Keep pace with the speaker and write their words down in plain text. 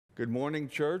Good morning,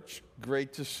 church.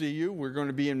 Great to see you. We're going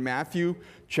to be in Matthew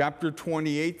chapter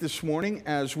 28 this morning,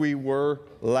 as we were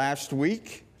last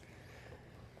week.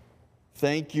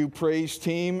 Thank you, praise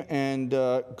team, and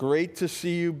great to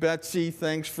see you, Betsy.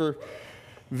 Thanks for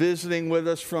visiting with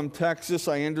us from Texas.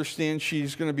 I understand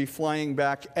she's going to be flying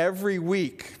back every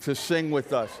week to sing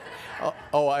with us.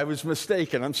 Oh, I was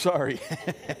mistaken. I'm sorry.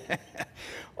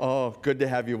 Oh, good to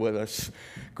have you with us.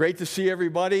 Great to see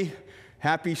everybody.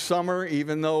 Happy summer,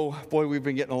 even though, boy, we've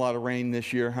been getting a lot of rain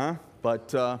this year, huh?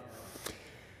 But, oh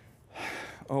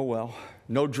well,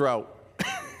 no drought.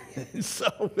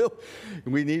 So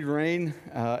we need rain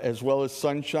as well as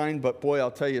sunshine. But boy,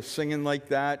 I'll tell you, singing like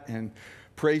that and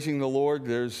praising the Lord,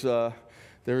 there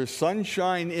is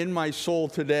sunshine in my soul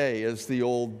today, as the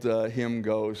old hymn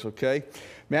goes, okay?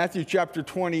 Matthew chapter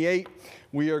 28,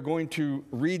 we are going to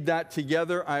read that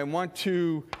together. I want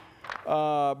to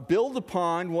build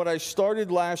upon what I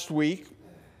started last week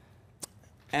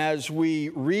as we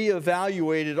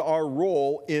reevaluated our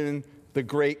role in the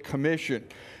Great Commission.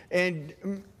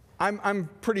 And I'm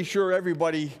pretty sure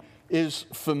everybody is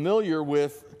familiar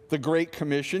with the Great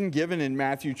Commission given in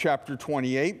Matthew chapter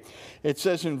 28. It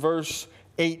says in verse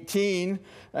 18,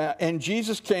 and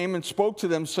Jesus came and spoke to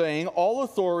them, saying, "All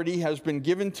authority has been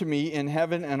given to me in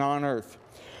heaven and on earth.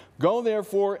 Go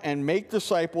therefore and make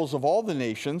disciples of all the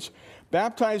nations,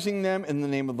 baptizing them in the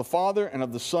name of the Father and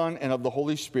of the Son and of the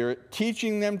Holy Spirit,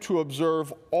 teaching them to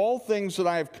observe all things that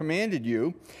I have commanded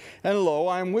you. And lo,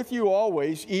 I am with you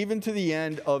always, even to the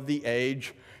end of the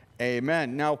age.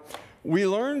 Amen." Now, we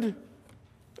learned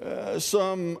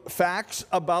some facts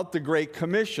about the Great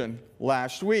Commission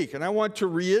last week, and I want to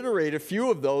reiterate a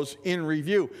few of those in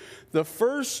review. The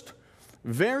first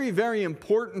very, very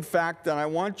important fact that I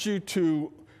want you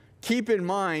to keep in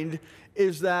mind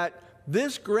is that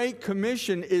this Great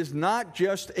Commission is not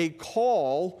just a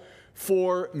call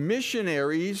for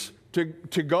missionaries to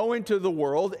go into the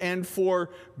world and for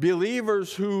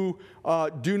believers who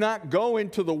do not go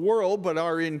into the world but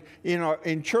are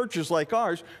in churches like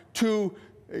ours to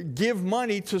give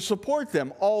money to support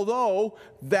them, although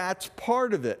that's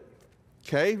part of it,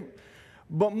 okay?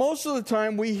 But most of the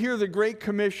time we hear the Great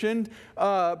Commission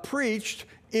preached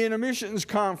in a missions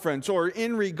conference or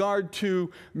in regard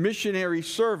to missionary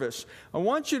service. I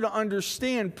want you to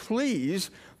understand, please,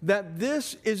 that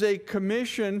this is a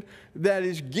commission that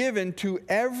is given to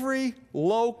every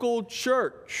local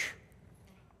church.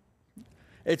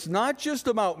 It's not just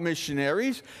about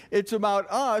missionaries. It's about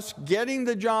us getting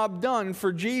the job done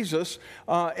for Jesus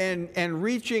and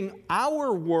reaching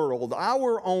our world,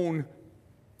 our own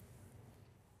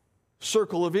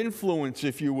circle of influence,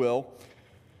 if you will,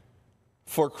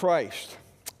 for Christ.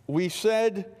 We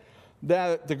said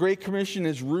that the Great Commission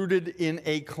is rooted in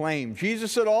a claim.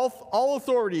 Jesus said, all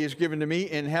authority is given to me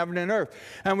in heaven and earth.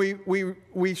 And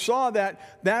we saw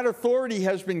that authority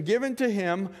has been given to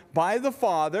him by the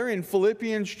Father in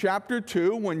Philippians chapter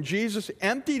 2, when Jesus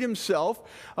emptied himself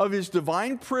of his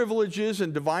divine privileges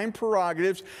and divine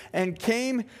prerogatives and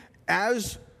came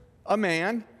as a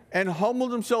man and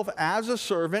humbled himself as a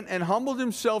servant and humbled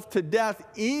himself to death,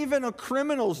 even a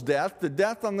criminal's death, the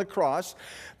death on the cross,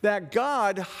 that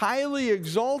God highly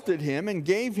exalted him and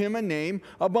gave him a name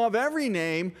above every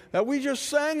name that we just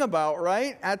sang about,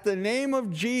 right? At the name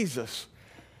of Jesus,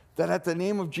 that at the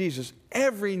name of Jesus,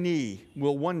 every knee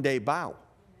will one day bow.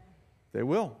 They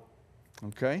will,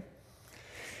 okay?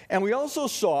 And we also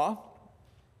saw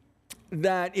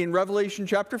that in Revelation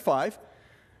chapter 5,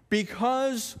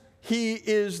 because he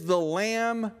is the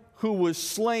Lamb who was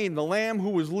slain, the Lamb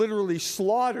who was literally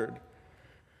slaughtered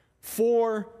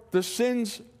for the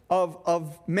sins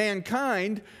of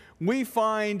mankind, we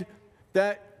find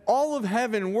that all of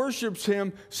heaven worships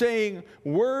him, saying,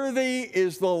 "Worthy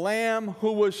is the Lamb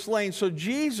who was slain." So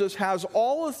Jesus has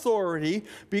all authority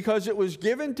because it was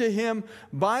given to him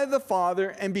by the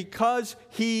Father and because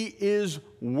he is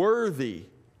worthy.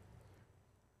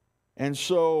 And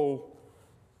so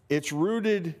it's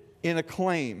rooted in a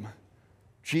claim.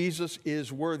 Jesus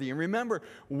is worthy. And remember,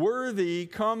 worthy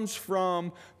comes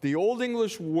from the Old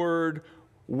English word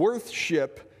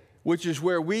worthship, which is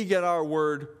where we get our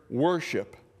word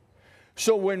worship.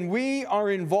 So when we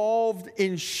are involved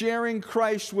in sharing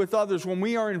Christ with others, when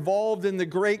we are involved in the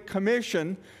Great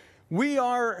Commission, we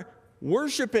are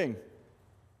worshiping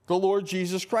the Lord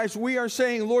Jesus Christ. We are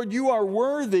saying, "Lord, you are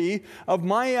worthy of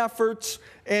my efforts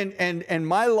and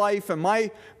my life and my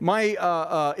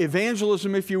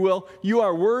evangelism, if you will. You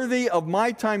are worthy of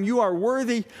my time. You are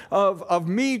worthy of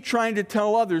me trying to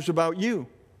tell others about you."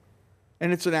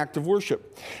 And it's an act of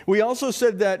worship. We also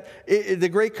said that the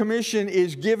Great Commission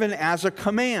is given as a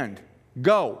command.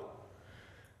 Go.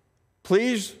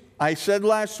 Please I said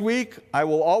last week, I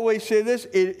will always say this,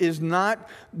 it is not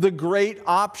the great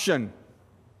option.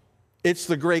 It's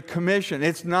the Great Commission.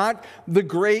 It's not the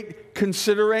great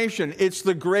consideration. It's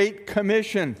the Great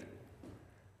Commission.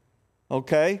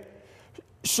 Okay?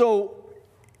 So,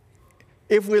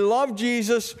 if we love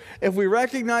Jesus, if we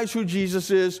recognize who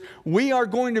Jesus is, we are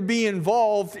going to be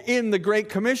involved in the Great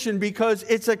Commission because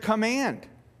it's a command.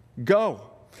 Go.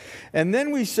 And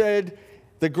then we said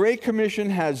the Great Commission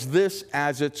has this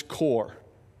as its core.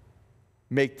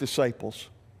 Make disciples.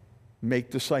 Make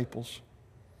disciples.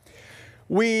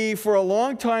 We, for a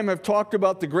long time, have talked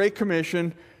about the Great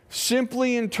Commission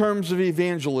simply in terms of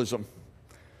evangelism.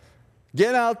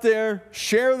 Get out there,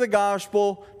 share the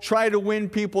gospel, try to win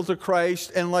people to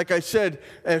Christ, and like I said,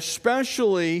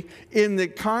 especially in the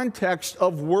context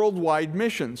of worldwide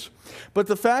missions. But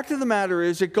the fact of the matter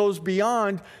is, it goes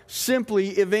beyond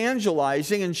simply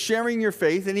evangelizing and sharing your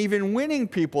faith and even winning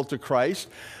people to Christ.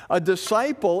 A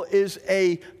disciple is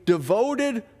a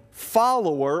devoted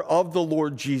follower of the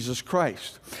Lord Jesus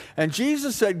Christ. And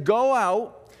Jesus said, go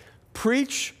out,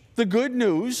 preach the good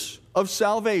news of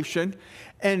salvation,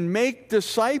 and make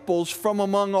disciples from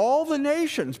among all the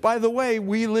nations. By the way,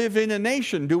 we live in a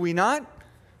nation, do we not?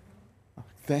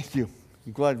 Thank you.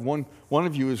 I'm glad one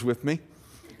of you is with me.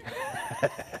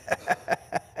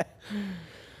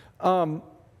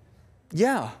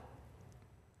 Yeah.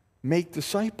 Make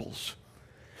disciples.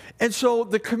 And so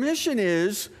the commission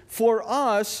is for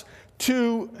us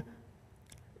to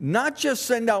not just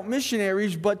send out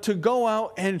missionaries, but to go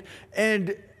out and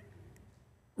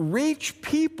reach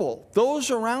people, those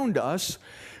around us,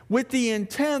 with the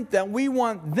intent that we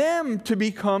want them to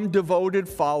become devoted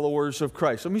followers of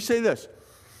Christ. Let me say this.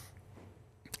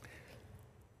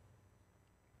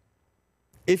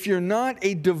 If you're not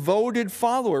a devoted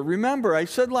follower, remember, I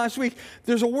said last week,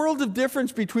 there's a world of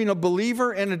difference between a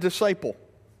believer and a disciple.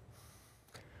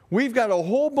 We've got a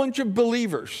whole bunch of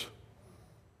believers.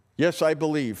 Yes, I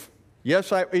believe.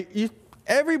 Yes,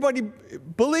 everybody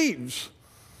believes.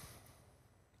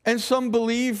 And some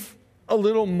believe a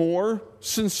little more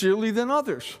sincerely than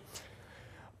others.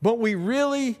 But we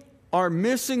really are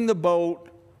missing the boat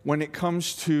when it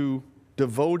comes to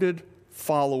devoted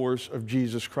followers of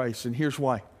Jesus Christ. And here's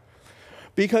why.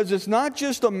 Because it's not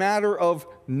just a matter of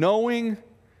knowing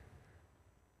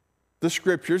the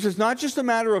Scriptures. It's not just a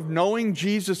matter of knowing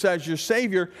Jesus as your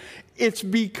Savior. It's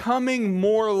becoming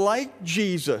more like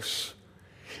Jesus.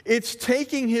 It's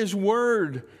taking His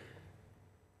Word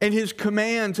and His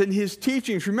commands and His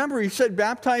teachings. Remember, He said,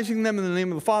 baptizing them in the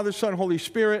name of the Father, Son, Holy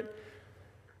Spirit,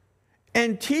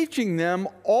 and teaching them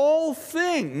all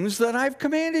things that I've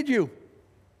commanded you.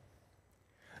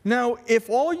 Now, if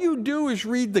all you do is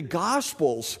read the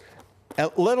Gospels,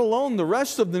 let alone the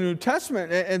rest of the New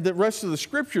Testament and the rest of the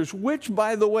Scriptures, which,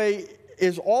 by the way,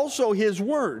 is also His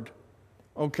Word,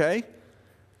 okay?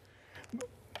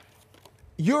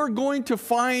 You're going to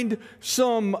find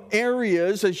some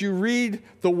areas as you read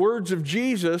the words of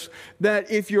Jesus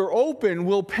that, if you're open,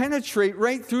 will penetrate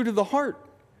right through to the heart.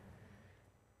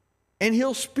 And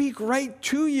He'll speak right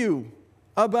to you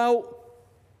about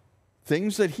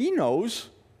things that He knows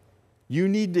you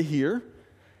need to hear,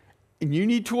 and you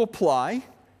need to apply,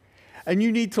 and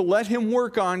you need to let Him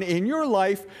work on in your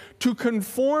life to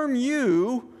conform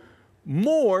you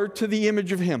more to the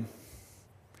image of Him.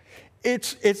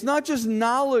 It's not just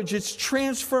knowledge, it's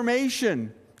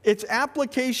transformation. It's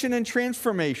application and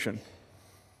transformation.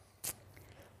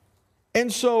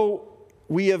 And so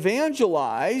we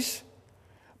evangelize,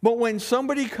 but when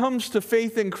somebody comes to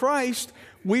faith in Christ,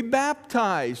 we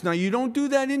baptize. Now, you don't do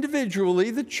that individually.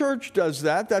 The church does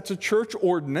that. That's a church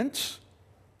ordinance.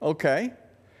 Okay?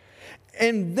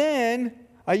 And then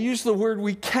I use the word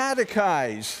we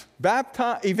catechize.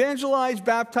 Evangelize,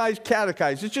 baptize,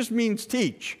 catechize. It just means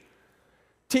teach.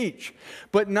 Teach.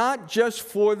 But not just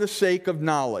for the sake of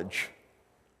knowledge.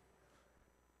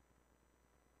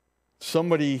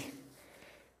 Somebody,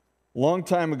 long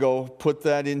time ago, put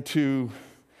that into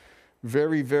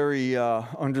very, very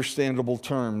understandable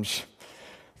terms.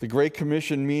 The Great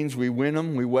Commission means we win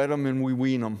them, we wed them, and we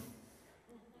wean them.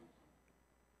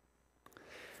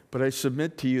 But I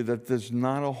submit to you that there's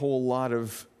not a whole lot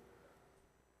of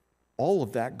all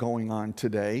of that going on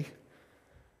today.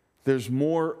 There's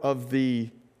more of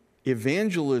the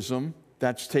evangelism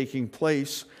that's taking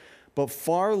place, but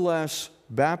far less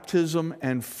baptism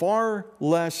and far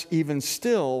less even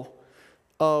still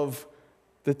of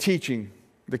the teaching,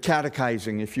 the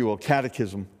catechizing, if you will,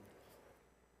 catechism.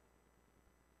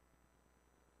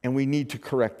 And we need to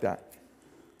correct that.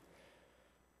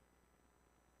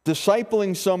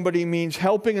 Discipling somebody means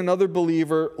helping another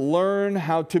believer learn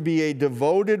how to be a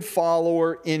devoted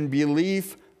follower in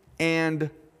belief and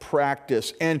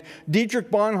practice. And Dietrich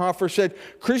Bonhoeffer said,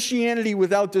 Christianity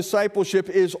without discipleship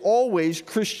is always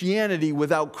Christianity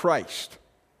without Christ.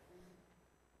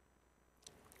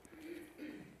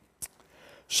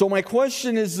 So my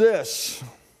question is this: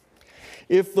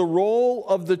 if the role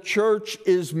of the church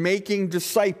is making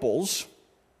disciples,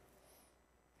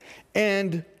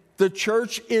 and the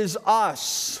church is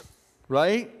us,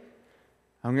 right?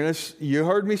 You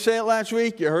heard me say it last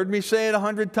week. You heard me say it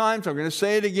 100 times. I'm going to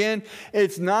say it again.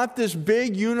 It's not this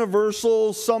big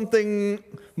universal something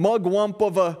mugwump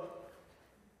of a...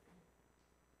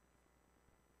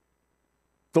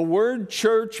 The word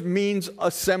church means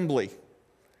assembly.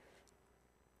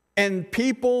 And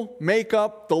people make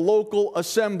up the local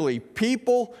assembly.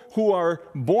 People who are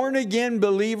born-again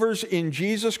believers in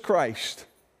Jesus Christ.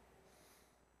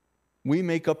 We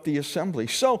make up the assembly.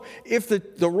 So if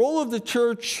the role of the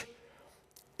church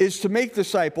is to make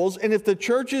disciples, and if the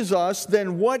church is us,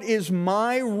 then what is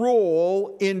my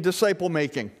role in disciple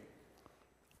making?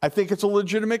 I think it's a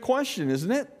legitimate question,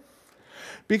 isn't it?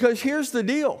 Because here's the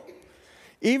deal.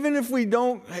 Even if we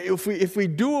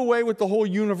do away with the whole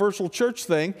universal church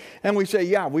thing, and we say,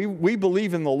 yeah, we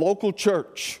believe in the local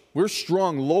church. We're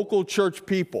strong local church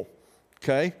people,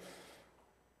 okay?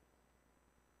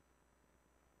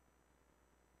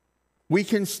 We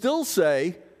can still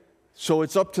say, so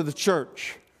it's up to the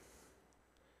church.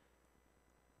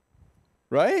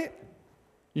 Right?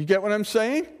 You get what I'm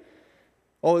saying?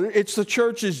 Oh, it's the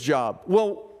church's job.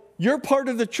 Well, you're part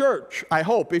of the church, I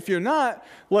hope. If you're not,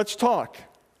 let's talk.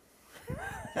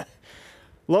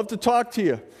 Love to talk to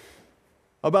you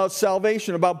about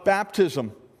salvation, about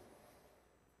baptism,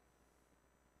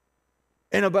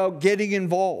 and about getting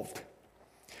involved.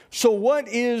 So what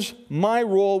is my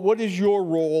role, what is your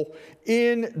role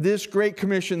in this Great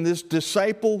Commission, this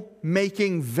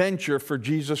disciple-making venture for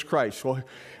Jesus Christ? Well,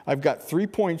 I've got 3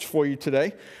 points for you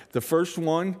today. The first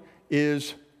one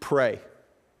is pray.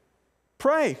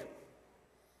 Pray.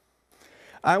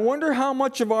 I wonder how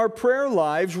much of our prayer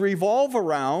lives revolve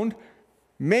around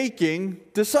making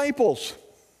disciples.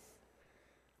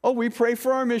 Oh, we pray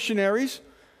for our missionaries.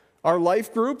 Our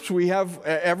life groups, we have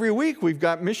every week, we've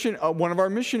got one of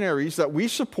our missionaries that we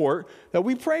support, that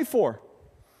we pray for.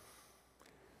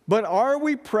 But are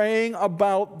we praying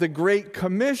about the Great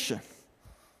Commission?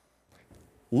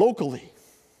 Locally,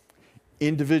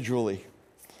 individually.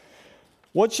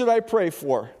 What should I pray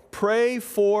for? Pray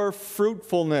for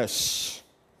fruitfulness.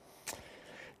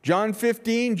 John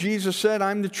 15, Jesus said,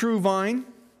 I'm the true vine,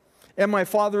 and my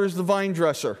Father is the vine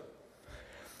dresser.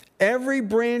 Every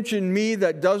branch in me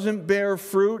that doesn't bear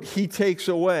fruit, he takes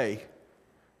away.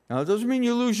 Now, it doesn't mean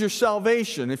you lose your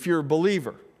salvation if you're a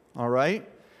believer, all right?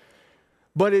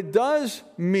 But it does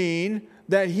mean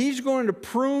that he's going to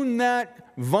prune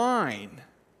that vine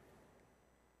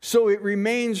so it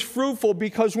remains fruitful,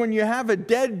 because when you have a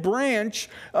dead branch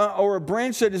or a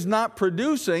branch that is not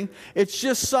producing, it's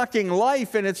just sucking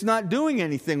life and it's not doing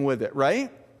anything with it,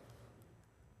 right?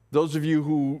 Those of you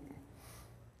who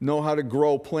know how to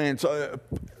grow plants.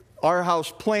 Our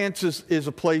house plants is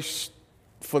a place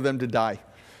for them to die.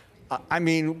 I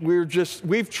mean,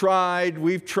 we've tried.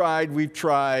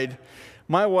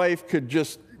 My wife could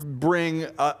just bring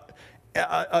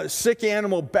a sick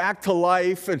animal back to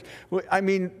life. And I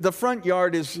mean, the front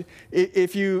yard is,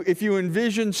 if you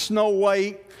envision Snow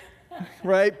White,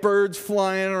 right, birds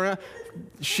flying around,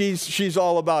 she's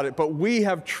all about it. But we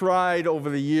have tried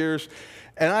over the years,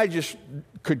 and I just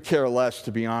could care less,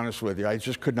 to be honest with you. I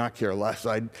just could not care less.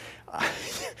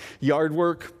 Yard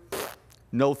work,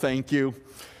 no thank you.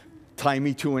 Tie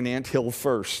me to an anthill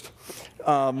first.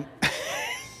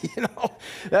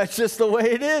 That's just the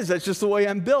way it is. That's just the way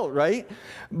I'm built, right?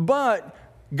 But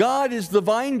God is the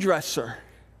vine dresser.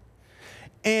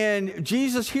 And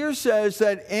Jesus here says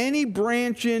that any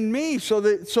branch in me, so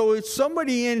it's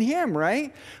somebody in him,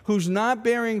 right, who's not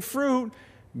bearing fruit,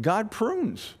 God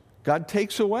prunes. God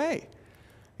takes away.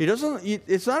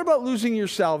 It's not about losing your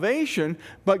salvation,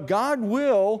 but God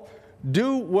will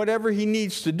do whatever he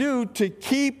needs to do to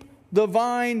keep the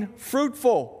vine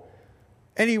fruitful.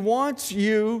 And he wants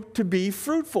you to be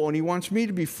fruitful, and he wants me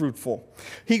to be fruitful.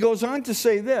 He goes on to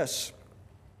say this: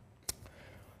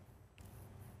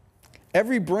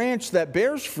 every branch that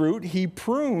bears fruit, he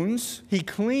prunes, he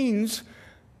cleans,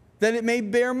 that it may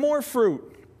bear more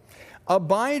fruit.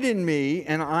 Abide in me,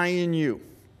 and I in you.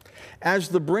 As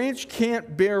the branch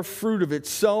can't bear fruit of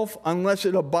itself unless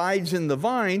it abides in the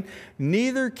vine,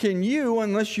 neither can you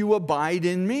unless you abide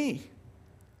in me.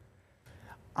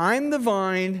 I'm the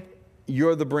vine,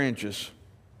 you're the branches.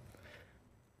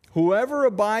 Whoever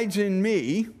abides in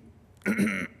me,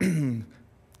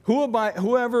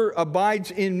 whoever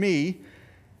abides in me,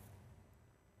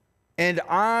 and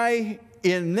I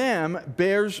in them,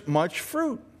 bears much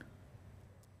fruit.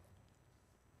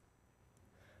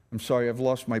 I'm sorry, I've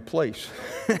lost my place.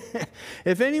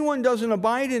 If anyone doesn't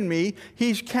abide in me,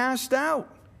 he's cast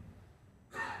out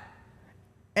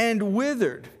and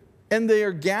withered, and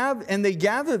they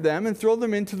gather them and throw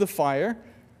them into the fire,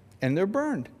 and they're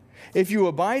burned. If you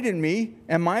abide in me,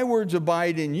 and my words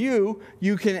abide in you,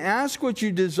 you can ask what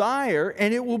you desire,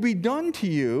 and it will be done to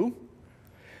you,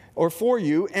 or for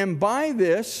you, and by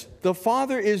this the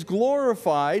Father is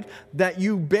glorified, that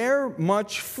you bear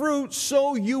much fruit,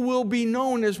 so you will be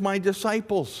known as my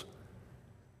disciples.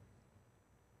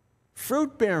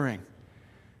 Fruit bearing.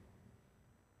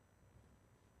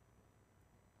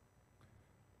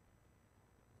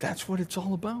 That's what it's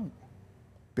all about.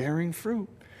 Bearing fruit.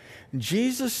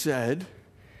 Jesus said,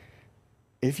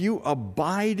 if you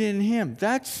abide in him,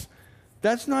 that's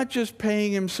not just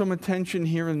paying him some attention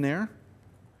here and there.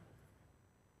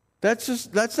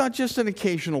 That's not just an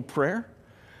occasional prayer.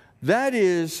 That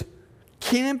is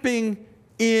camping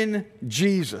in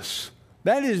Jesus.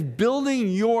 That is building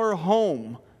your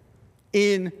home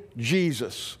in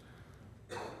Jesus.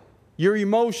 Your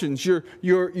emotions,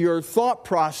 your thought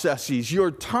processes, your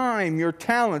time, your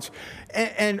talents,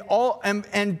 and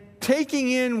taking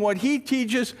in what he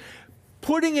teaches,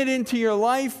 putting it into your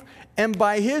life, and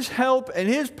by his help and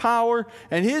his power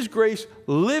and his grace,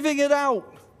 living it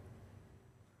out.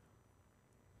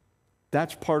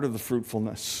 That's part of the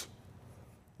fruitfulness.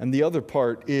 And the other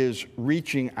part is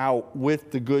reaching out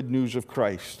with the good news of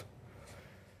Christ.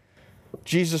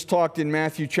 Jesus talked in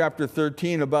Matthew chapter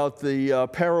 13 about the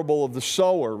parable of the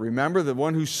sower. Remember, the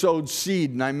one who sowed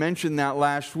seed, and I mentioned that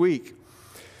last week.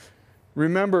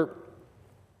 Remember,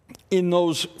 in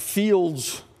those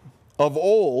fields of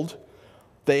old,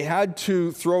 they had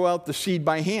to throw out the seed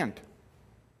by hand.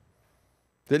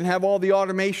 Didn't have all the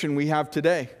automation we have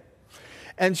today.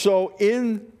 And so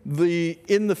in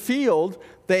the field,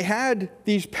 they had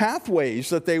these pathways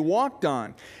that they walked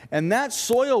on. And that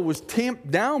soil was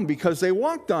tamped down because they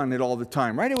walked on it all the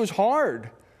time, right? It was hard.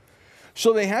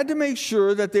 So they had to make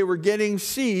sure that they were getting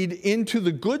seed into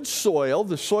the good soil,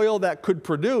 the soil that could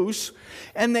produce,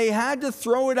 and they had to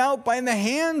throw it out by the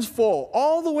handsful,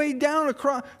 all the way down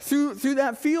across through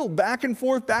that field, back and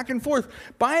forth,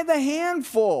 by the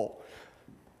handful.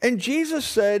 And Jesus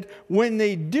said, when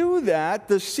they do that,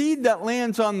 the seed that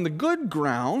lands on the good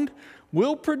ground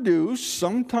will produce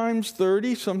sometimes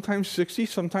 30, sometimes 60,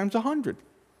 sometimes 100.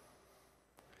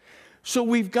 So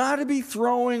we've got to be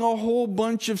throwing a whole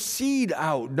bunch of seed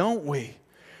out, don't we?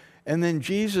 And then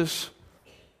Jesus,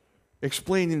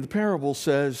 explaining the parable,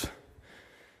 says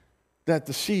that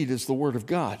the seed is the Word of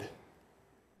God.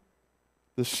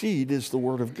 The seed is the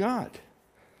Word of God.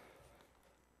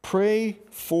 Pray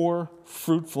for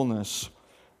fruitfulness.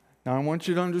 Now, I want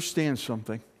you to understand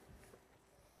something.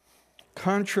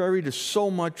 Contrary to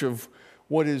so much of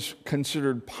what is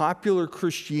considered popular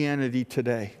Christianity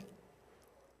today,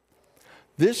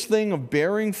 this thing of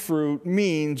bearing fruit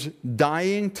means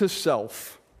dying to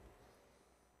self.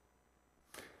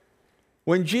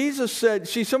 When Jesus said,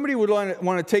 see, somebody would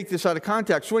want to take this out of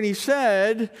context. When he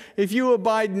said, if you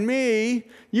abide in me,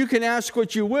 you can ask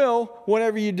what you will,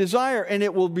 whatever you desire, and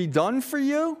it will be done for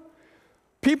you.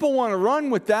 People want to run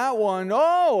with that one.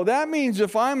 Oh, that means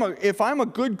if I'm a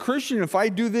good Christian, if I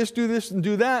do this, and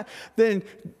do that, then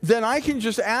I can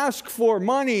just ask for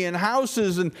money and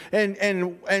houses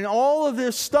and all of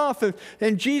this stuff.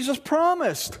 And Jesus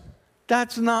promised.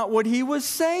 That's not what he was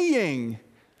saying.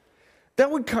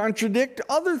 That would contradict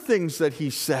other things that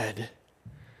he said.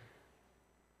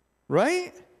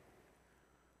 Right?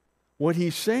 What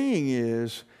he's saying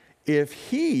is, if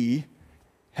he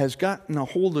has gotten a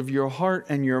hold of your heart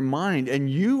and your mind, and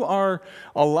you are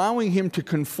allowing him to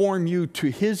conform you to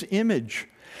his image,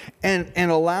 and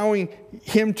allowing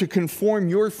him to conform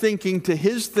your thinking to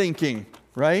his thinking,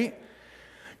 right?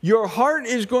 Your heart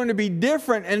is going to be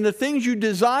different, and the things you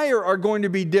desire are going to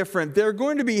be different. They're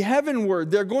going to be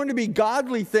heavenward. They're going to be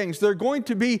godly things. They're going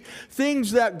to be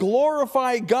things that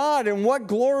glorify God, and what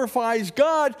glorifies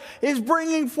God is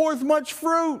bringing forth much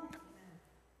fruit.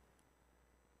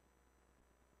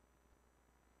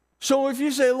 So if you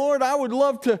say, Lord, I would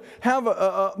love to have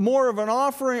more of an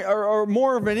offering or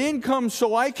more of an income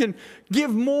so I can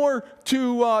give more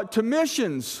to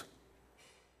missions.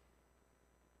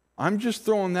 I'm just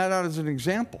throwing that out as an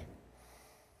example.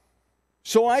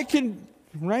 So I can,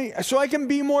 right? So I can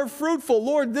be more fruitful.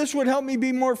 Lord, this would help me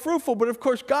be more fruitful. But of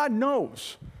course, God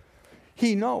knows.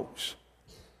 He knows.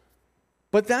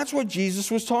 But that's what Jesus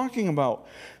was talking about.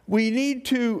 We need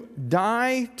to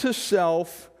die to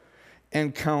self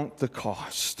and count the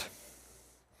cost.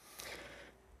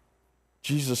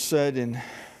 Jesus said in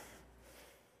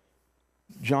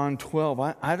John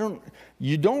 12,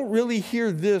 you don't really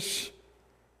hear this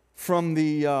from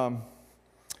the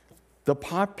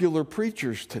popular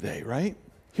preachers today, right?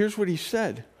 Here's what he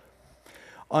said.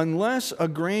 Unless a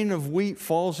grain of wheat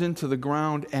falls into the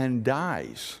ground and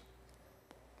dies,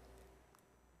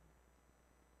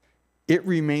 it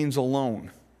remains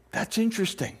alone. That's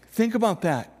interesting. Think about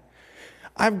that.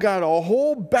 I've got a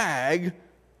whole bag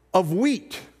of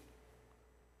wheat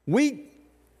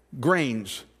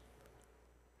grains.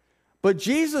 But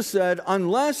Jesus said,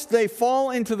 unless they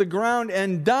fall into the ground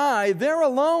and die, they're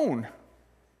alone.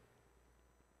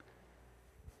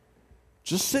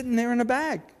 Just sitting there in a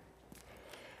bag.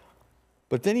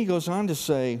 But then he goes on to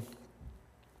say,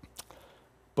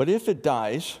 but if it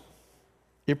dies,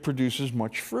 it produces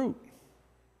much fruit.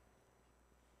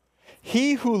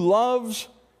 He who loves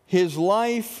his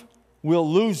life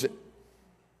will lose it.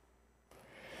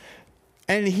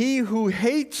 And he who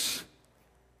hates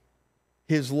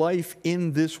his life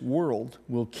in this world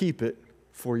will keep it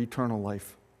for eternal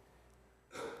life.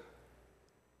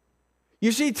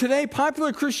 You see, today,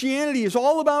 popular Christianity is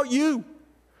all about you.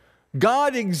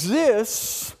 God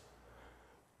exists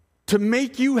to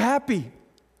make you happy.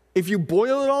 If you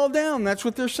boil it all down, that's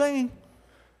what they're saying.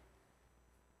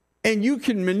 And you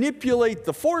can manipulate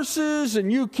the forces,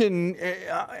 and you can,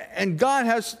 and God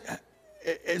has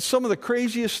some of the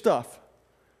craziest stuff.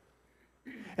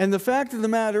 And the fact of the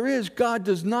matter is, God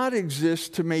does not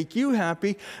exist to make you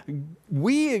happy.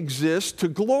 We exist to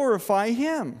glorify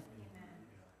Him.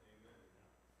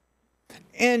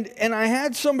 And I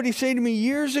had somebody say to me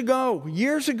years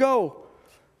ago,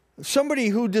 somebody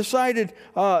who decided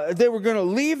they were going to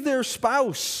leave their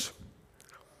spouse.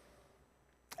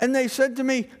 And they said to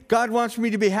me, God wants me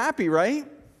to be happy, right?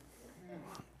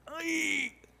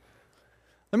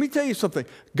 Let me tell you something.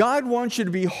 God wants you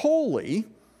to be holy.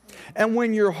 And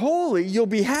when you're holy, you'll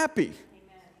be happy.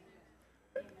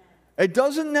 It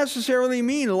doesn't necessarily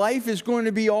mean life is going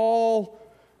to be all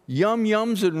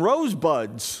yum-yums and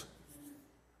rosebuds.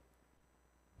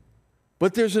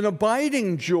 But there's an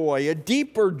abiding joy, a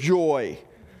deeper joy,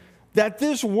 that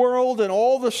this world and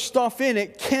all the stuff in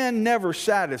it can never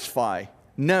satisfy.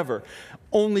 Never.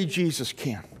 Only Jesus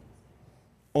can.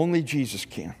 Only Jesus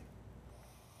can.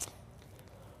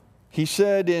 He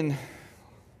said in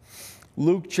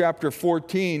Luke chapter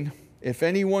 14, if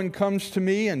anyone comes to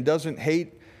me and doesn't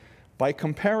hate, by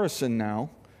comparison now,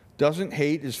 doesn't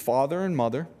hate his father and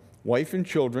mother, wife and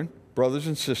children, brothers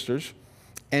and sisters,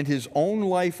 and his own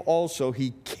life also,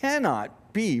 he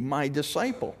cannot be my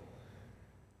disciple.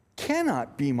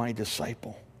 Cannot be my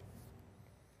disciple.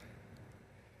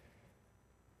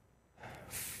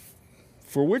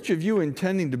 For which of you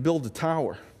intending to build a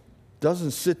tower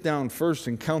doesn't sit down first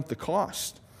and count the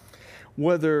cost,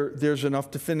 whether there's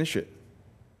enough to finish it?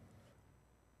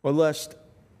 Or lest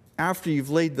after you've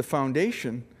laid the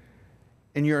foundation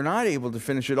and you're not able to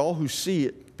finish it, all who see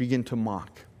it begin to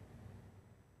mock.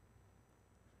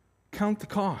 Count the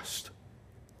cost.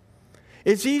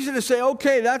 It's easy to say,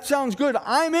 okay, that sounds good,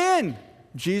 I'm in.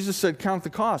 Jesus said count the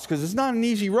cost, because it's not an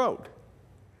easy road.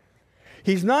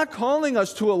 He's not calling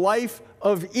us to a life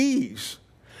of ease.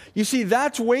 You see,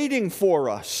 that's waiting for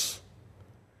us.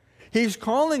 He's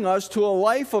calling us to a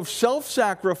life of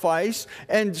self-sacrifice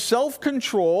and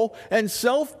self-control and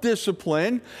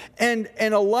self-discipline and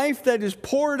a life that is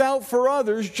poured out for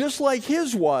others just like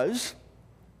His was,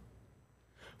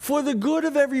 for the good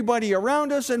of everybody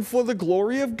around us and for the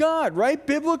glory of God, right?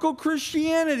 Biblical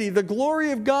Christianity, the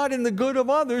glory of God and the good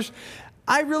of others,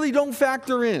 I really don't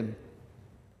factor in.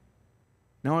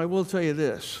 Now, I will tell you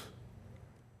this.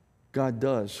 God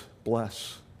does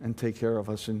bless and take care of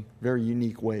us in very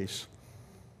unique ways.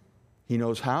 He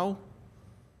knows how.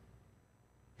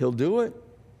 He'll do it.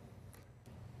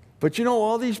 But you know,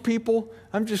 all these people,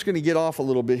 I'm just going to get off a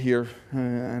little bit here,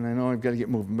 and I know I've got to get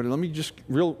moving, but let me just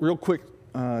real quick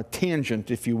tangent,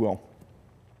 if you will.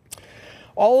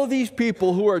 All of these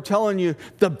people who are telling you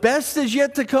the best is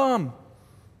yet to come.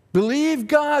 Believe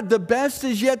God, the best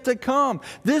is yet to come.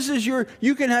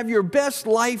 You can have your best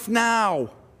life now,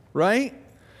 right?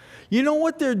 You know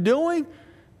what they're doing?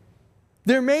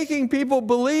 They're making people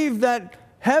believe that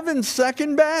heaven's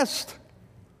second best.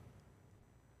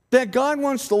 That God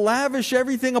wants to lavish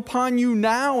everything upon you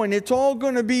now, and it's all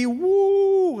going to be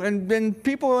woo. And then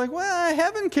people are like, well,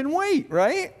 heaven can wait,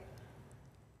 right?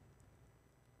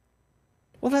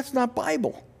 Well, that's not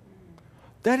Bible.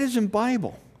 That isn't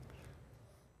Bible.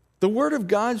 The Word of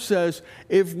God says,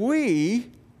 but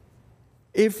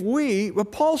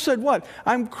Paul said what?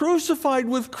 I'm crucified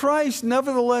with Christ,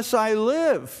 nevertheless I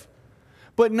live.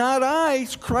 But not I,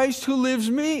 it's Christ who lives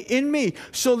in me.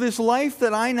 So this life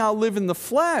that I now live in the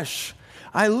flesh,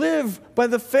 I live by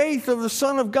the faith of the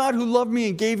Son of God who loved me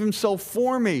and gave himself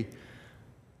for me.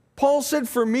 Paul said,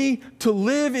 for me, to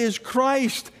live is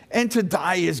Christ and to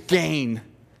die is gain.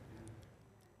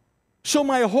 So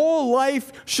my whole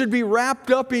life should be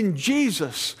wrapped up in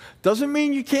Jesus. Doesn't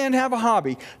mean you can't have a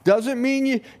hobby. Doesn't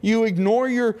mean you ignore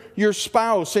your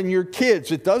spouse and your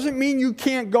kids. It doesn't mean you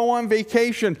can't go on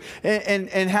vacation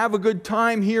and have a good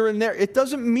time here and there. It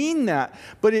doesn't mean that.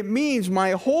 But it means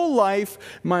my whole life,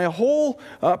 my whole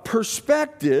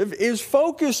perspective is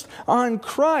focused on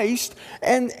Christ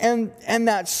and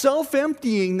that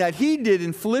self-emptying that he did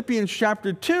in Philippians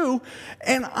chapter 2.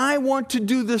 And I want to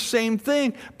do the same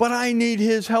thing, but I need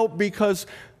his help because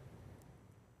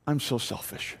I'm so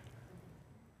selfish.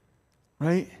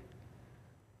 Right?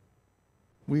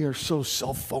 We are so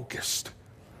self-focused.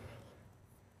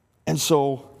 And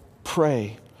so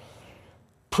pray.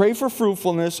 Pray for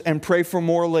fruitfulness and pray for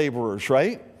more laborers,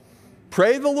 right?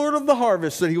 Pray the Lord of the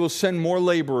harvest that he will send more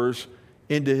laborers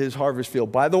into his harvest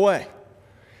field. By the way,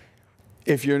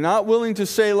 if you're not willing to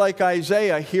say like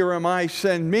Isaiah, here am I,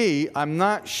 send me, I'm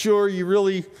not sure you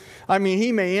really,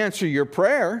 he may answer your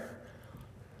prayer,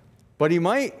 but he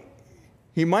might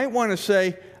want to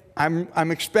say, I'm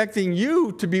expecting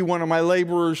you to be one of my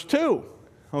laborers too,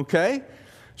 okay?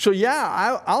 So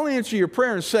yeah, I'll answer your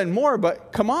prayer and send more,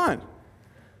 but come on.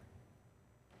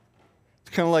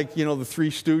 It's kind of like, the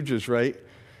Three Stooges, right?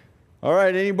 All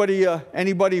right,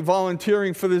 anybody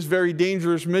volunteering for this very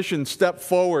dangerous mission, step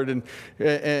forward,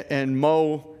 and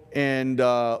Mo and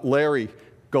Larry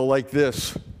go like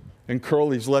this, and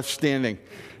Curly's left standing.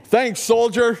 Thanks,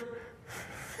 soldier.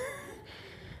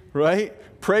 Right?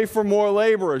 Pray for more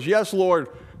laborers. Yes, Lord,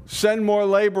 send more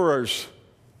laborers.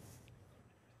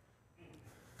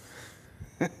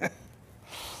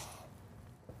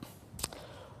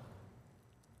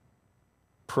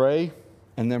 Pray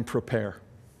and then prepare.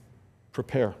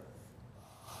 Prepare.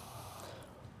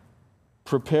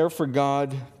 Prepare for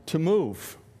God to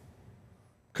move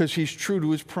because he's true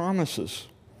to his promises.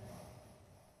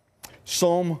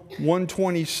 Psalm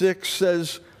 126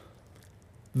 says,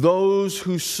 those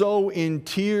who sow in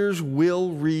tears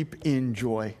will reap in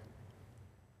joy.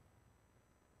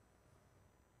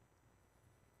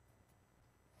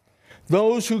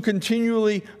 Those who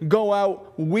continually go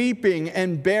out weeping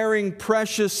and bearing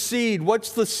precious seed.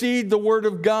 What's the seed? The Word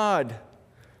of God.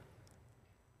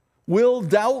 Will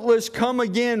doubtless come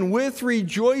again with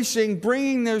rejoicing,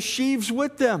 bringing their sheaves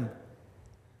with them.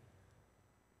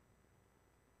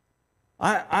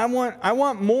 I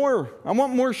want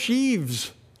more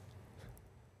sheaves.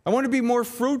 I want to be more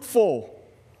fruitful.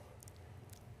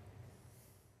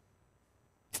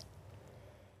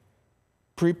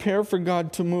 Prepare for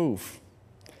God to move.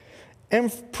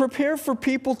 And prepare for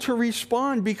people to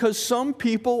respond because some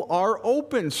people are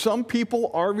open. Some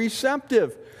people are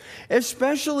receptive.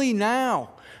 Especially now.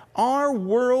 Our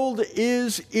world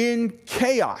is in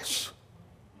chaos.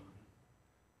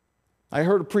 I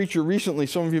heard a preacher recently,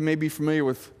 some of you may be familiar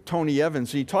with Tony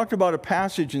Evans. He talked about a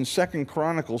passage in 2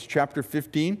 Chronicles chapter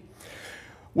 15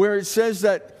 where it says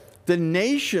that the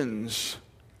nations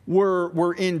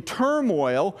were in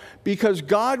turmoil because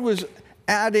God was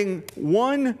adding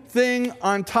one thing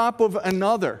on top of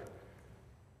another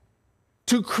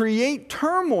to create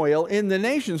turmoil in the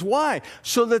nations. Why?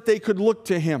 So that they could look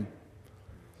to him.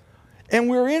 And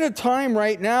we're in a time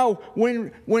right now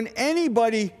when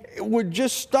anybody would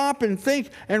just stop and think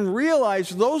and realize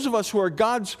those of us who are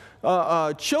God's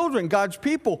children, God's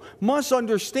people, must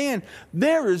understand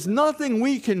there is nothing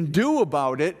we can do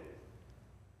about it.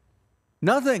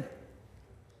 Nothing.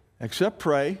 Except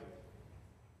pray.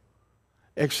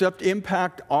 Except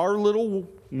impact our little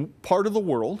part of the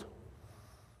world.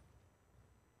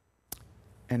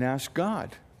 And ask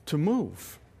God to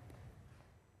move.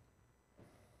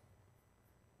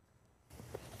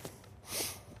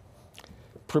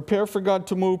 Prepare for God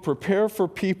to move. Prepare for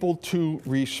people to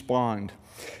respond.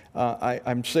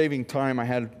 I'm saving time. I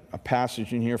had a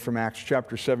passage in here from Acts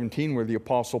chapter 17 where the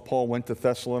Apostle Paul went to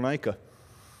Thessalonica.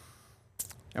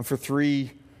 And for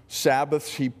 3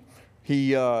 Sabbaths, he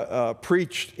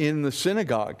preached in the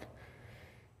synagogue.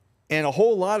 And a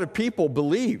whole lot of people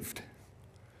believed.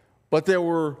 But there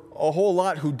were a whole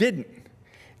lot who didn't.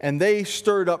 And they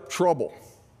stirred up trouble.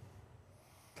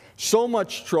 So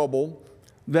much trouble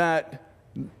that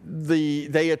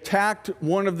they attacked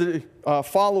one of the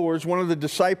followers, one of the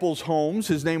disciples' homes.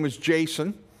 His name was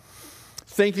Jason.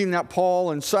 thinking that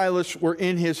Paul and Silas were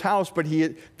in his house, but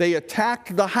they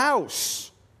attacked the house.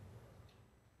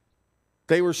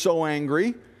 They were so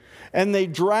angry. And they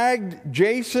dragged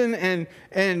Jason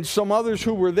and some others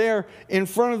who were there in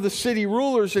front of the city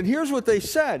rulers. And here's what they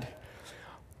said.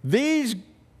 These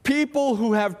people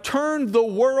who have turned the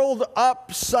world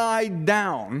upside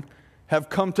down have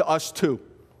come to us too.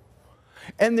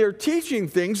 And they're teaching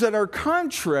things that are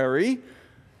contrary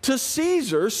to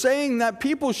Caesar, saying that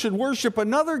people should worship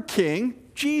another king,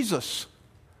 Jesus.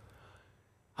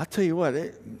 I'll tell you what,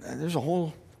 there's a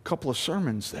whole couple of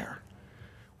sermons there.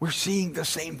 We're seeing the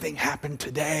same thing happen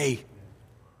today.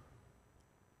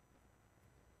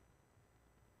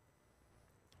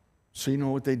 So you know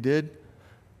what they did?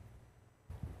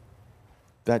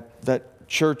 That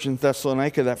church in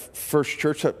Thessalonica, that first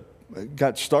church that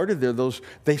got started there,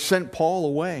 they sent Paul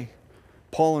away,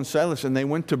 Paul and Silas, and they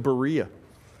went to Berea.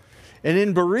 And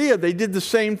in Berea, they did the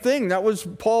same thing. That was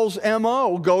Paul's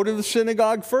M.O., go to the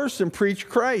synagogue first and preach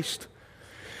Christ.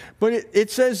 But it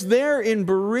says there in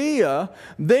Berea,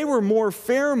 they were more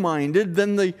fair-minded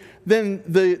than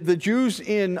the Jews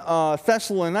in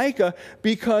Thessalonica,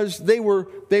 because they were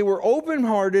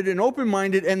open-hearted and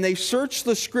open-minded, and they searched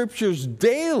the Scriptures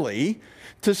daily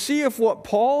to see if what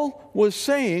Paul was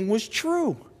saying was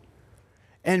true.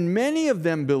 And many of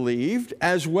them believed,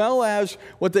 as well as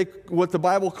what the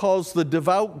Bible calls the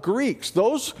devout Greeks.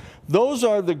 Those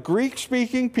are the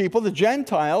Greek-speaking people, the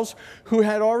Gentiles, who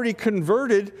had already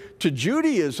converted to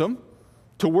Judaism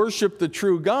to worship the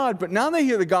true God. But now they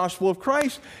hear the gospel of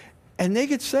Christ, and they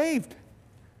get saved.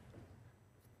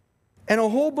 And a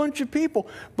whole bunch of people.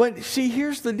 But see,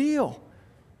 here's the deal.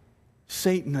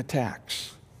 Satan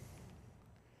attacks.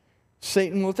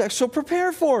 Satan will attack. So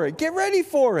prepare for it. Get ready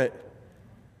for it.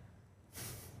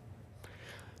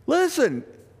 Listen,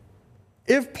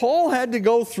 if Paul had to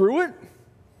go through it,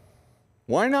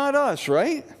 why not us,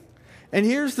 right? And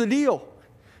here's the deal.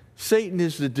 Satan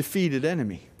is the defeated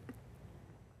enemy.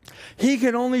 He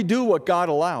can only do what God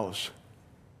allows.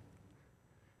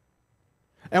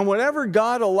 And whatever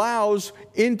God allows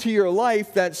into your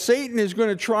life that Satan is going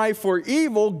to try for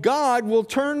evil, God will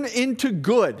turn into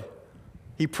good.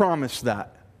 He promised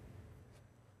that.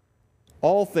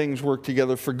 All things work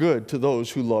together for good to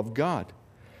those who love God.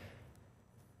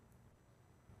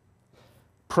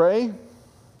 Pray,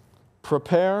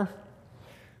 prepare,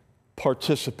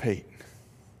 participate.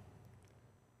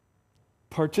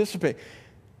 Participate.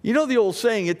 You know the old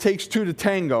saying, it takes two to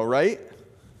tango, right?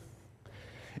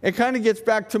 It kind of gets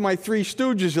back to my Three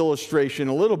Stooges illustration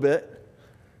a little bit.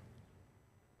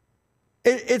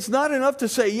 It's not enough to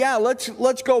say, yeah, let's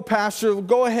go, Pastor,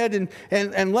 go ahead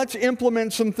and let's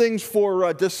implement some things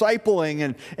for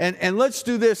discipling, and let's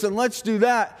do this and let's do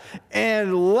that,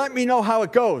 and let me know how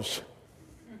it goes.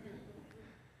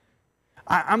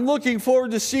 I'm looking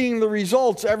forward to seeing the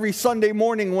results every Sunday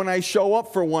morning when I show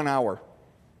up for 1 hour.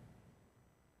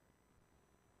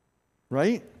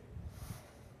 Right?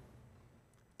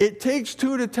 It takes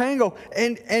two to tango.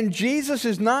 And Jesus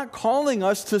is not calling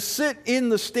us to sit in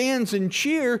the stands and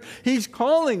cheer. He's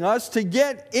calling us to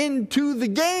get into the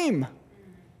game.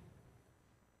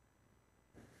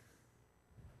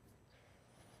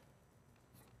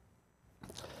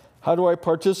 How do I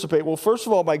participate? Well, first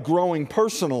of all, by growing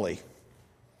personally.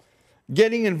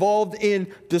 Getting involved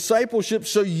in discipleship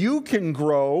so you can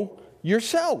grow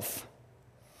yourself.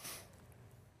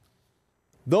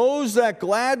 Those that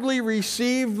gladly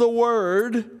receive the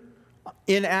word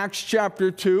in Acts chapter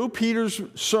 2, Peter's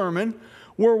sermon,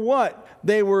 were what?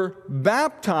 They were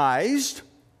baptized.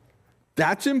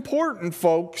 That's important,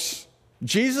 folks.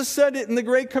 Jesus said it in the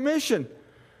Great Commission.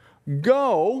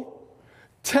 Go,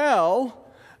 tell,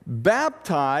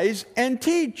 baptize, and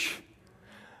teach.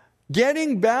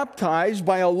 Getting baptized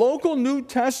by a local New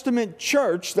Testament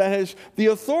church that has the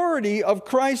authority of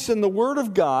Christ and the Word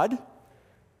of God,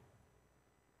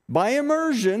 by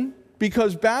immersion,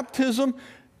 because baptism,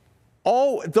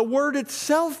 the word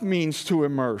itself means to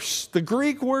immerse. The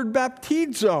Greek word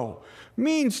baptizo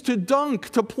means to dunk,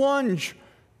 to plunge,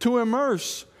 to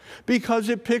immerse, because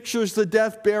it pictures the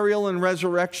death, burial, and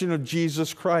resurrection of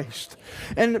Jesus Christ.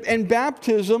 And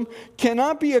baptism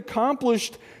cannot be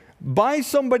accomplished by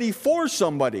somebody for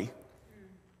somebody,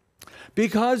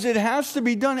 because it has to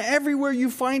be done everywhere you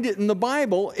find it in the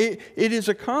Bible. It is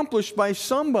accomplished by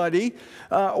somebody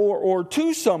or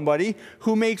to somebody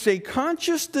who makes a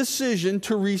conscious decision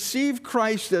to receive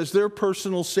Christ as their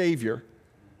personal Savior.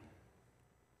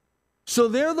 So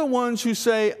they're the ones who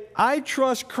say, I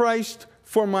trust Christ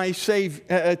for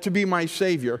to be my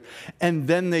Savior, and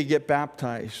then they get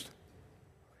baptized.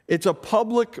 It's a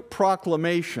public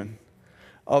proclamation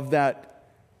of that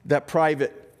that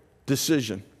private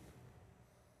decision.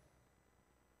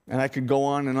 And I could go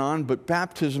on, but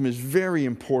baptism is very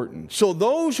important. So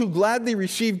those who gladly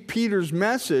received Peter's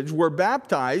message were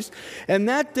baptized, and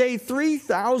that day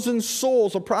 3,000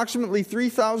 souls, approximately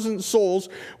 3,000 souls,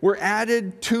 were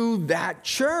added to that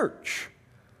church.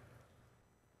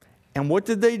 And what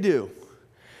did they do?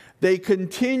 They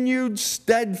continued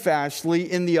steadfastly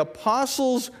in the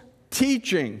apostles'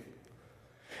 teaching,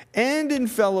 and in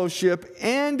fellowship,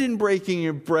 and in breaking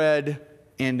of bread,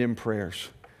 and in prayers.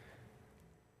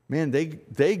 Man,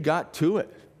 they got to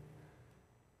it.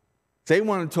 They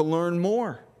wanted to learn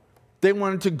more. They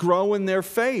wanted to grow in their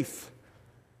faith.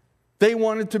 They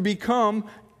wanted to become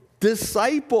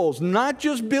disciples, not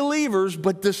just believers,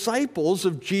 but disciples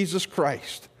of Jesus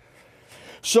Christ.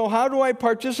 So how do I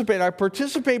participate? I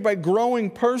participate by growing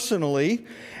personally,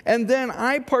 and then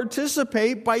I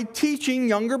participate by teaching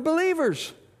younger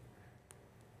believers.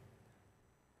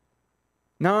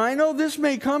 Now, I know this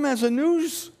may come as a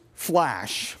news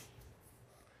flash.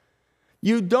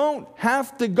 You don't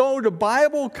have to go to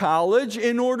Bible college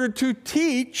in order to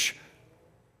teach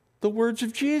the words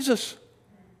of Jesus.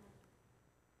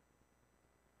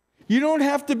 You don't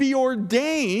have to be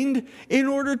ordained in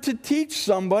order to teach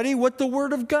somebody what the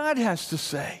Word of God has to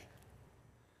say.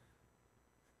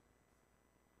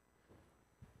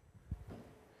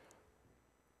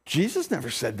 Jesus never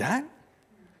said that.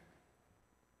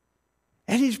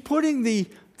 And he's putting the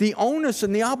onus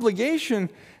and the obligation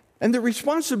and the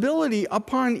responsibility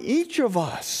upon each of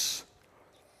us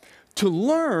to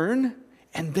learn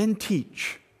and then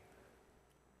teach.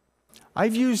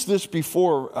 I've used this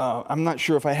before. I'm not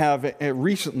sure if I have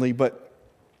recently, but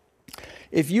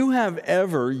if you have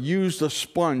ever used a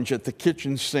sponge at the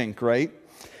kitchen sink, right,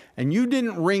 and you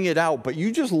didn't wring it out, but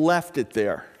you just left it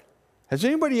there. Has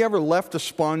anybody ever left a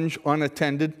sponge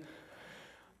unattended?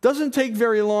 Doesn't take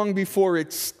very long before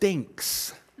it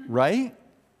stinks, right?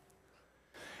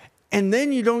 And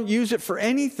then you don't use it for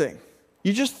anything.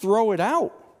 You just throw it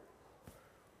out.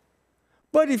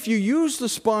 But if you use the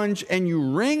sponge and you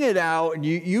wring it out, and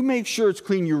you make sure it's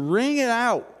clean, you wring it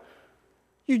out,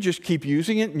 you just keep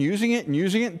using it and using it and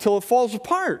using it until it falls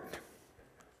apart.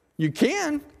 You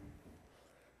can.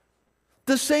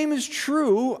 The same is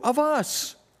true of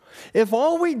us. If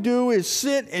all we do is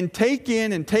sit and take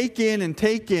in and take in and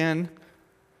take in,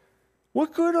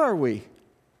 what good are we?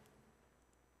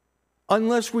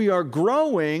 Unless we are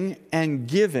growing and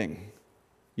giving.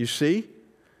 You see?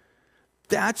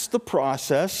 That's the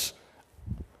process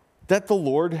that the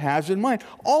Lord has in mind.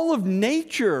 All of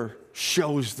nature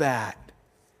shows that.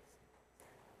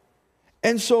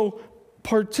 And so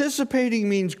participating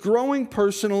means growing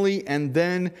personally and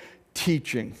then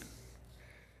teaching.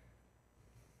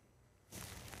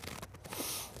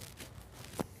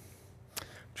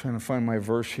 Trying to find my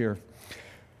verse here.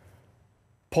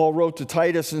 Paul wrote to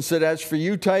Titus and said, "As for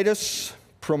you, Titus,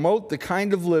 promote the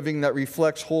kind of living that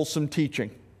reflects wholesome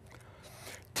teaching.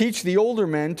 Teach the older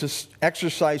men to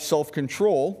exercise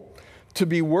self-control, to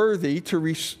be worthy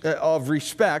of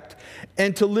respect,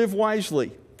 and to live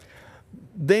wisely.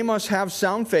 They must have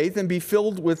sound faith and be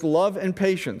filled with love and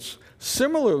patience.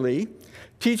 Similarly,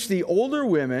 teach the older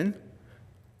women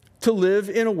to live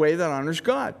in a way that honors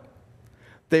God.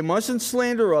 They mustn't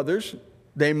slander others.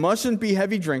 They mustn't be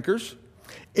heavy drinkers.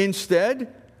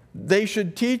 Instead, they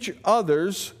should teach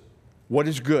others what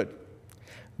is good.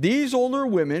 These older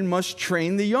women must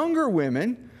train the younger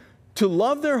women to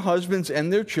love their husbands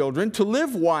and their children, to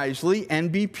live wisely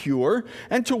and be pure,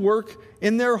 and to work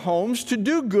in their homes, to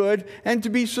do good, and to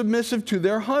be submissive to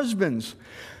their husbands.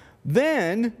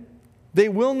 Then they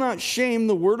will not shame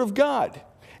the word of God.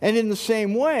 And in the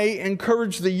same way,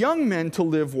 encourage the young men to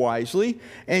live wisely,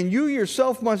 and you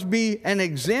yourself must be an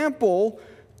example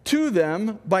to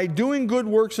them by doing good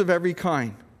works of every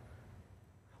kind.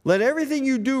 Let everything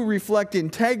you do reflect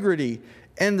integrity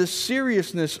and the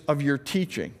seriousness of your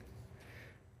teaching.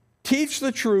 Teach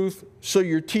the truth so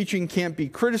your teaching can't be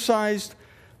criticized.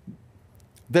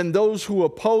 Then those who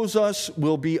oppose us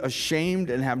will be ashamed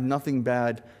and have nothing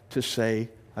bad to say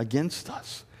against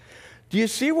us." Do you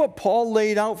see what Paul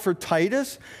laid out for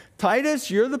Titus?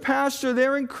 Titus, you're the pastor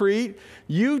there in Crete.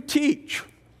 You teach.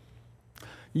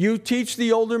 You teach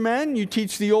the older men, you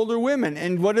teach the older women.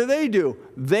 And what do?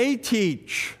 They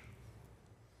teach.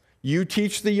 You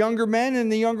teach the younger men and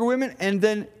the younger women, and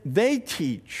then they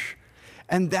teach.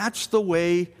 And that's the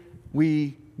way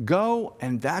we go,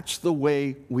 and that's the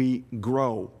way we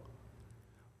grow.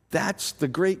 That's the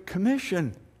Great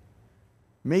Commission,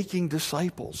 making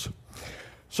disciples.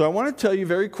 So I want to tell you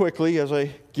very quickly as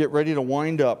I get ready to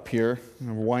wind up here,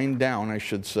 or wind down, I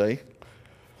should say.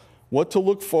 what to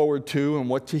look forward to and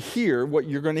what to hear, what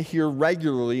you're going to hear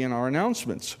regularly in our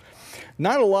announcements.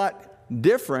 Not a lot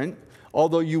different,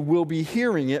 although you will be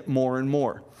hearing it more and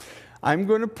more. I'm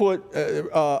going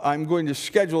to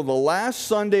schedule the last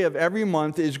Sunday of every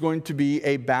month is going to be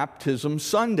a baptism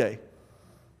Sunday.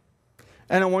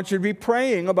 And I want you to be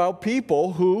praying about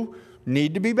people who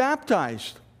need to be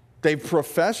baptized. They've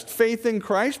professed faith in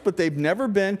Christ, but they've never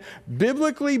been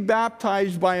biblically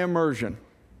baptized by immersion.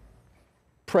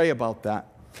 Pray about that.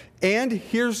 And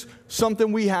here's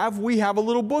something we have. We have a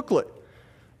little booklet.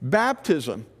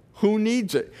 Baptism. Who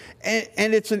needs it?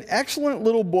 And it's an excellent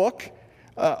little book,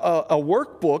 a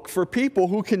workbook for people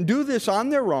who can do this on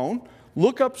their own,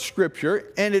 look up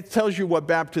Scripture, and it tells you what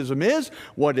baptism is,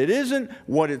 what it isn't,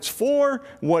 what it's for,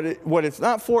 what it's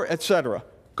not for, etc.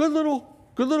 Good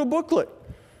little booklet.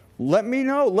 Let me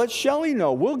know. Let Shelley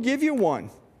know. We'll give you one.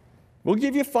 We'll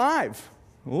give you 5.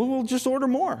 We'll just order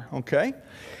more, okay?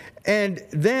 And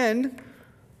then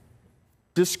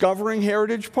Discovering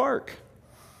Heritage Park.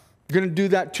 I'm going to do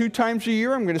that 2 times a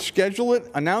year. I'm going to schedule it,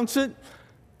 announce it.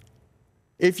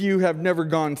 If you have never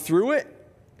gone through it,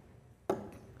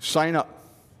 sign up.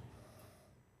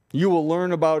 You will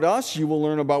learn about us. You will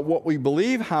learn about what we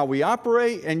believe, how we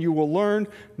operate, and you will learn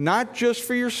not just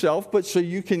for yourself, but so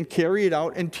you can carry it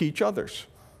out and teach others.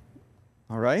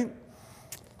 All right?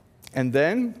 And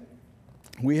then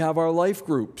we have our life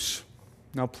groups.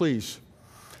 Now, please,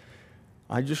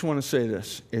 I just want to say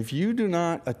this. If you do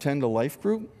not attend a life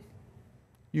group,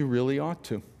 you really ought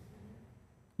to.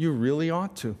 You really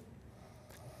ought to.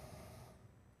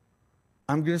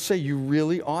 I'm going to say you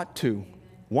really ought to.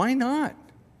 Why not?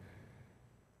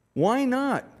 Why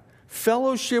not?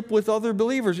 Fellowship with other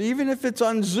believers, even if it's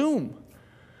on Zoom.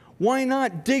 Why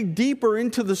not dig deeper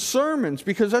into the sermons?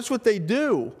 Because that's what they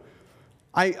do.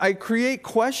 I create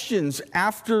questions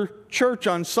after church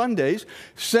on Sundays,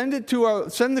 send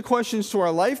the questions to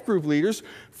our life group leaders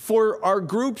for our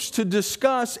groups to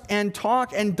discuss and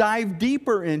talk and dive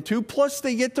deeper into, plus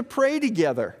they get to pray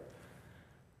together.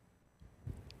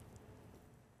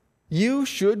 You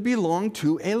should belong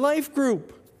to a life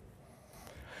group.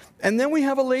 And then we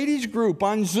have a ladies group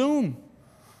on Zoom.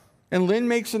 And Lynn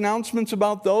makes announcements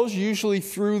about those, usually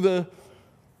through the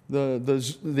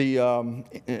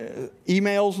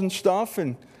emails and stuff,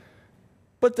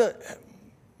 but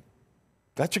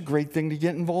that's a great thing to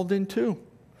get involved in too.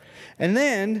 And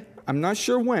then, I'm not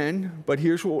sure when, but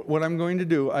here's what I'm going to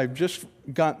do. I've just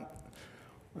got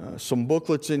some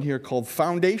booklets in here called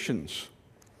Foundations.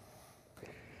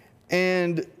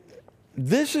 And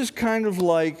this is kind of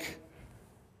like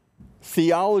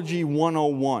Theology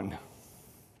 101,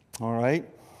 all right?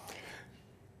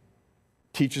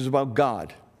 Teaches about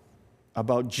God,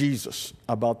 about Jesus,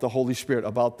 about the Holy Spirit,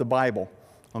 about the Bible,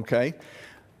 okay?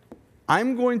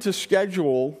 I'm going to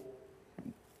schedule,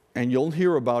 and you'll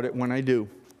hear about it when I do.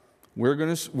 We're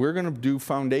going to do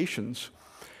Foundations,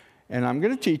 and I'm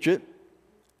going to teach it,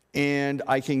 and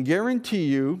I can guarantee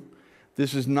you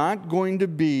this is not going to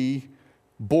be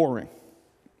boring.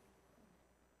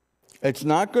 It's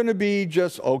not going to be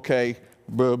just, okay,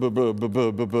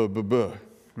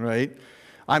 right?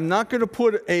 I'm not going to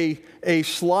put a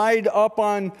slide up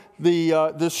on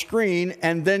the screen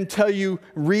and then tell you,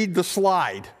 read the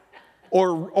slide.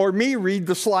 Or me read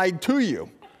the slide to you.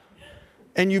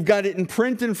 And you've got it in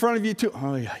print in front of you too.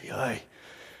 Oh, yeah.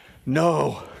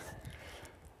 No.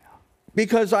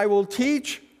 Because I will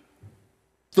teach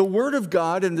the Word of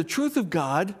God and the truth of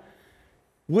God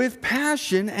with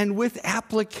passion and with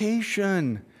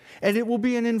application. And it will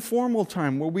be an informal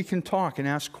time where we can talk and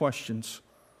ask questions.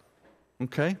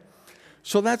 Okay?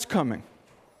 So that's coming.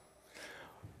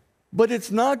 But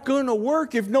it's not going to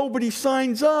work if nobody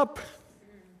signs up.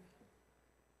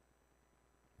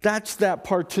 That's that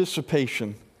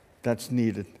participation that's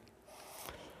needed.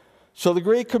 So the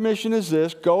Great Commission is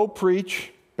this: go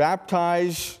preach,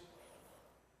 baptize,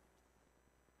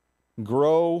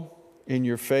 grow in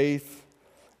your faith,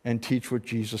 and teach what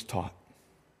Jesus taught.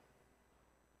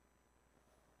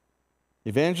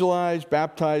 Evangelize,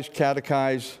 baptize,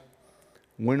 catechize,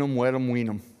 win them, wed them, wean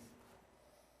them.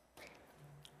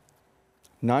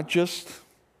 Not just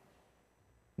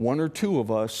one or two of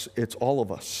us, it's all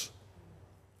of us.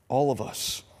 All of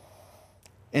us.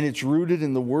 And it's rooted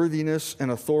in the worthiness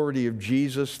and authority of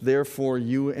Jesus. Therefore,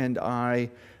 you and I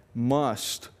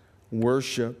must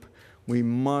worship. We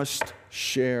must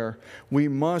share. We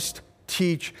must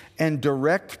teach and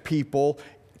direct people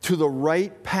to the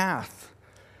right path.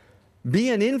 Be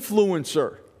an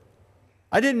influencer.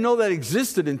 I didn't know that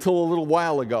existed until a little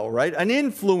while ago, right? An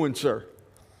influencer.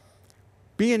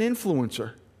 Be an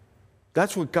influencer.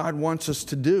 That's what God wants us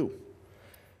to do.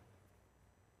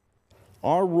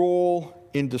 Our role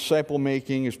in disciple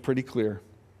making is pretty clear.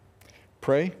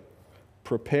 Pray,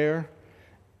 prepare,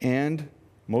 and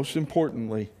most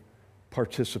importantly,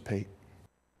 participate.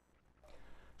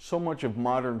 So much of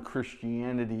modern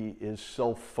Christianity is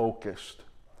self-focused.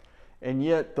 And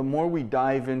yet, the more we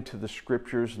dive into the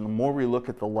scriptures and the more we look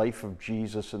at the life of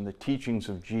Jesus and the teachings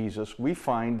of Jesus, we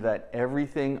find that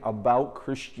everything about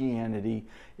Christianity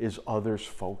is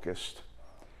others-focused.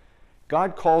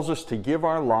 God calls us to give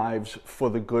our lives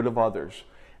for the good of others.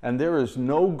 And there is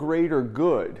no greater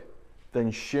good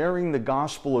than sharing the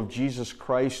gospel of Jesus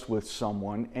Christ with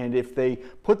someone, and if they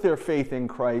put their faith in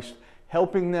Christ,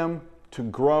 helping them to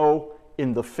grow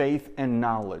in the faith and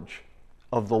knowledge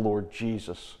of the Lord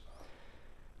Jesus.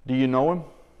 Do you know him?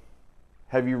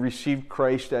 Have you received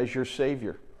Christ as your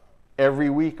Savior? Every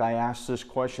week I ask this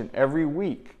question. Every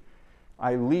week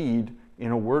I lead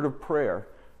in a word of prayer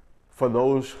for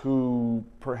those who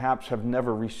perhaps have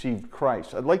never received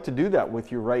Christ. I'd like to do that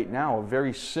with you right now, a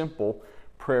very simple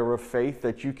prayer of faith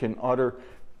that you can utter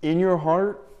in your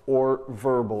heart or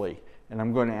verbally. And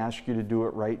I'm going to ask you to do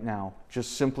it right now.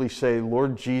 Just simply say,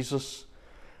 Lord Jesus,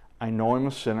 I know I'm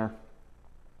a sinner.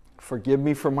 Forgive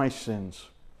me for my sins.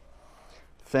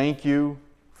 Thank you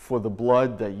for the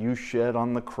blood that you shed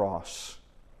on the cross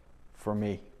for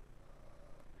me.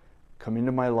 Come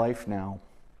into my life now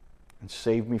and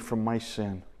save me from my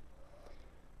sin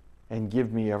and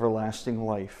give me everlasting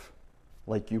life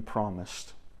like you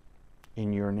promised.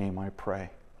 In your name I pray.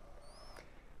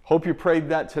 Hope you prayed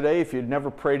that today. If you'd never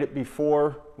prayed it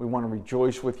before, we want to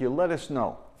rejoice with you. Let us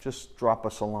know. Just drop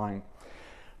us a line.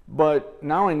 But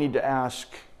now I need to ask,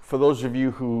 for those of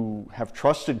you who have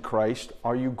trusted Christ,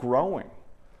 are you growing?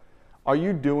 Are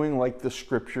you doing like the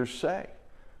scriptures say?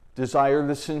 Desire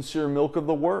the sincere milk of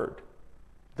the word,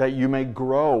 that you may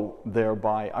grow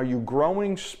thereby. Are you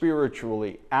growing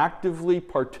spiritually, actively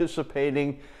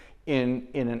participating in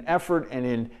an effort and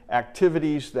in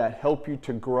activities that help you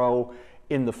to grow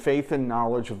in the faith and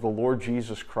knowledge of the Lord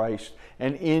Jesus Christ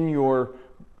and in your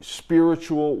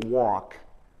spiritual walk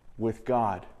with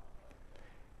God?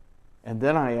 And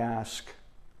then I ask,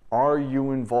 are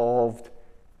you involved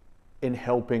in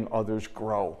helping others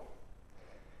grow?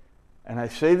 And I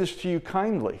say this to you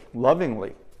kindly,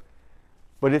 lovingly.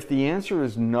 But if the answer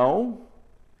is no,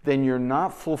 then you're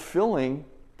not fulfilling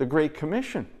the Great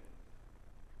Commission.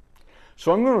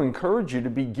 So I'm going to encourage you to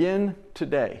begin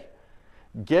today.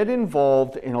 Get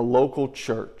involved in a local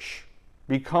church.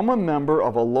 Become a member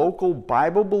of a local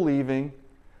Bible-believing,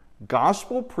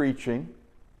 gospel-preaching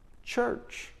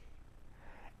church.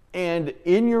 And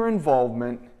in your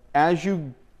involvement, as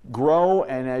you grow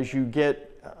and as you get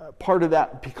part of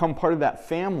that, become part of that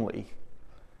family,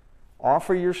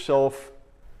 offer yourself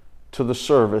to the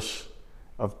service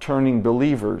of turning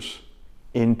believers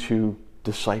into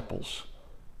disciples.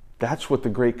 That's what the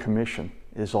Great Commission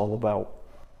is all about.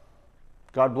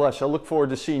 God bless. I look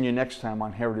forward to seeing you next time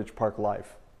on Heritage Park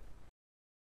Live.